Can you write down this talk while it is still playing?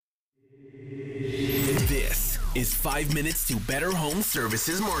is 5 Minutes to Better Home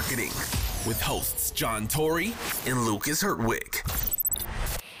Services Marketing with hosts John Torrey and Lucas Hertwig.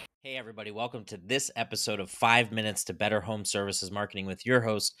 Hey everybody, welcome to this episode of 5 Minutes to Better Home Services Marketing with your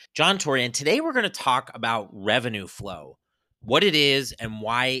host, John Torrey. And today we're going to talk about revenue flow, what it is and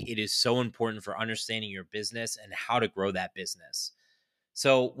why it is so important for understanding your business and how to grow that business.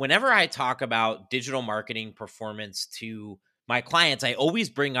 So whenever I talk about digital marketing performance to my clients, I always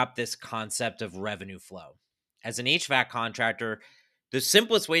bring up this concept of revenue flow. As an HVAC contractor, the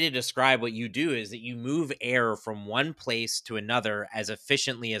simplest way to describe what you do is that you move air from one place to another as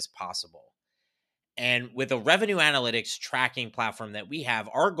efficiently as possible. And with a revenue analytics tracking platform that we have,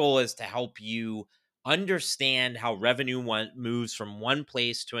 our goal is to help you understand how revenue moves from one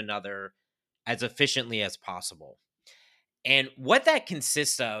place to another as efficiently as possible. And what that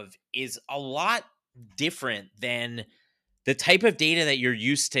consists of is a lot different than the type of data that you're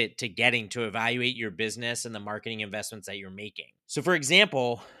used to getting to evaluate your business and the marketing investments that you're making. So for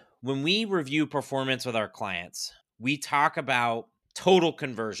example, when we review performance with our clients, we talk about total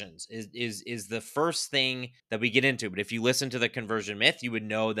conversions is the first thing that we get into. But if you listen to the conversion myth, you would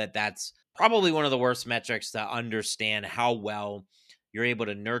know that that's probably one of the worst metrics to understand how well you're able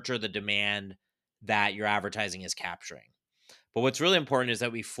to nurture the demand that your advertising is capturing. But what's really important is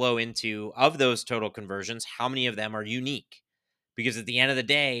that we flow into, of those total conversions, how many of them are unique? Because at the end of the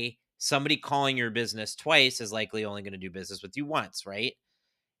day, somebody calling your business twice is likely only going to do business with you once, right?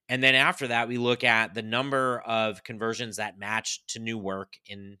 And then after that, we look at the number of conversions that match to new work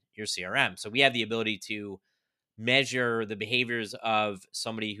in your CRM. So we have the ability to measure the behaviors of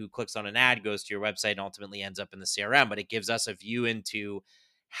somebody who clicks on an ad, goes to your website, and ultimately ends up in the CRM. But it gives us a view into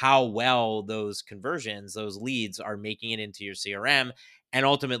how well those conversions, those leads are making it into your CRM and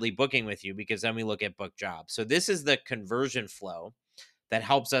ultimately booking with you, because then we look at book jobs. So this is the conversion flow that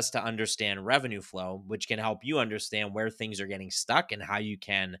helps us to understand revenue flow, which can help you understand where things are getting stuck and how you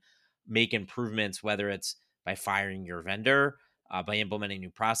can make improvements, whether it's by firing your vendor, by implementing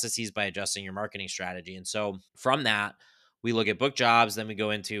new processes, by adjusting your marketing strategy. And so from that, we look at book jobs, then we go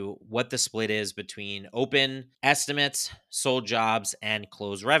into what the split is between open estimates, sold jobs, and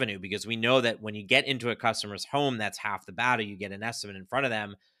closed revenue, because we know that when you get into a customer's home, that's half the battle. You get an estimate in front of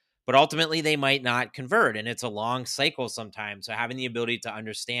them, but ultimately they might not convert, and it's a long cycle sometimes. So having the ability to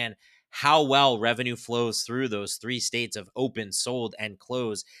understand how well revenue flows through those three states of open, sold, and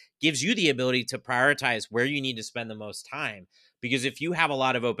closed gives you the ability to prioritize where you need to spend the most time. Because if you have a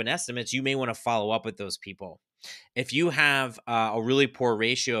lot of open estimates, you may want to follow up with those people. If you have a really poor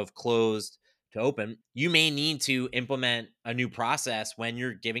ratio of closed to open, you may need to implement a new process when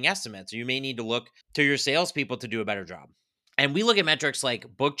you're giving estimates. You may need to look to your salespeople to do a better job. And we look at metrics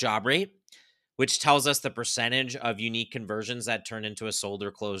like book job rate, which tells us the percentage of unique conversions that turn into a sold or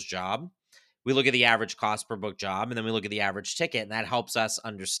closed job. We look at the average cost per book job, and then we look at the average ticket. And that helps us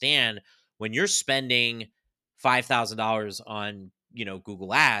understand when you're spending $5,000 on,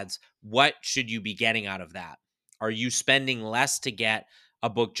 Google Ads, what should you be getting out of that? Are you spending less to get a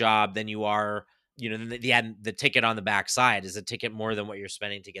book job than you are, the ticket on the back side? Is the ticket more than what you're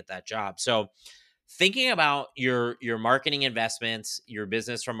spending to get that job? So thinking about your marketing investments, your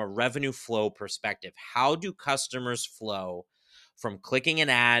business from a revenue flow perspective, how do customers flow from clicking an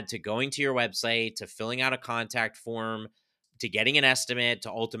ad to going to your website to filling out a contact form to getting an estimate to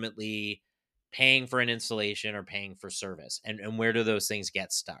ultimately paying for an installation or paying for service? And where do those things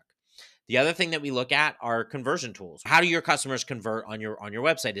get stuck? The other thing that we look at are conversion tools. How do your customers convert on your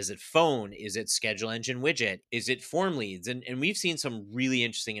website? Is it phone? Is it schedule engine widget? Is it form leads? And we've seen some really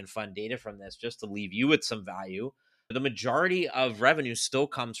interesting and fun data from this, just to leave you with some value. The majority of revenue still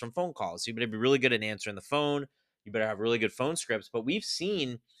comes from phone calls. So you better be really good at answering the phone. You better have really good phone scripts. But we've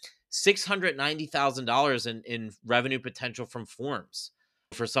seen $690,000 in revenue potential from forms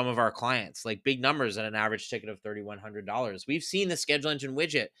for some of our clients, like big numbers at an average ticket of $3,100. We've seen the schedule engine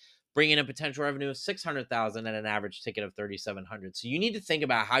widget bring in a potential revenue of $600,000 at an average ticket of $3,700. So you need to think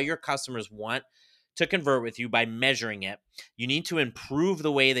about how your customers want to convert with you by measuring it. You need to improve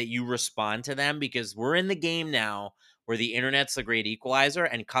the way that you respond to them, because we're in the game now where the internet's the great equalizer,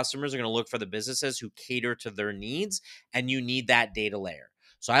 and customers are going to look for the businesses who cater to their needs, and you need that data layer.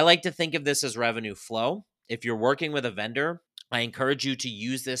 So I like to think of this as revenue flow. If you're working with a vendor, I encourage you to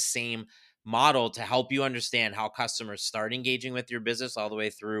use this same model to help you understand how customers start engaging with your business all the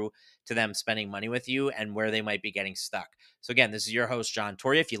way through to them spending money with you and where they might be getting stuck. So again, this is your host, John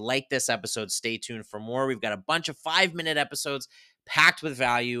Torrey. If you like this episode, stay tuned for more. We've got a bunch of 5-minute episodes packed with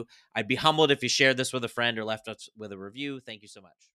value. I'd be humbled if you shared this with a friend or left us with a review. Thank you so much.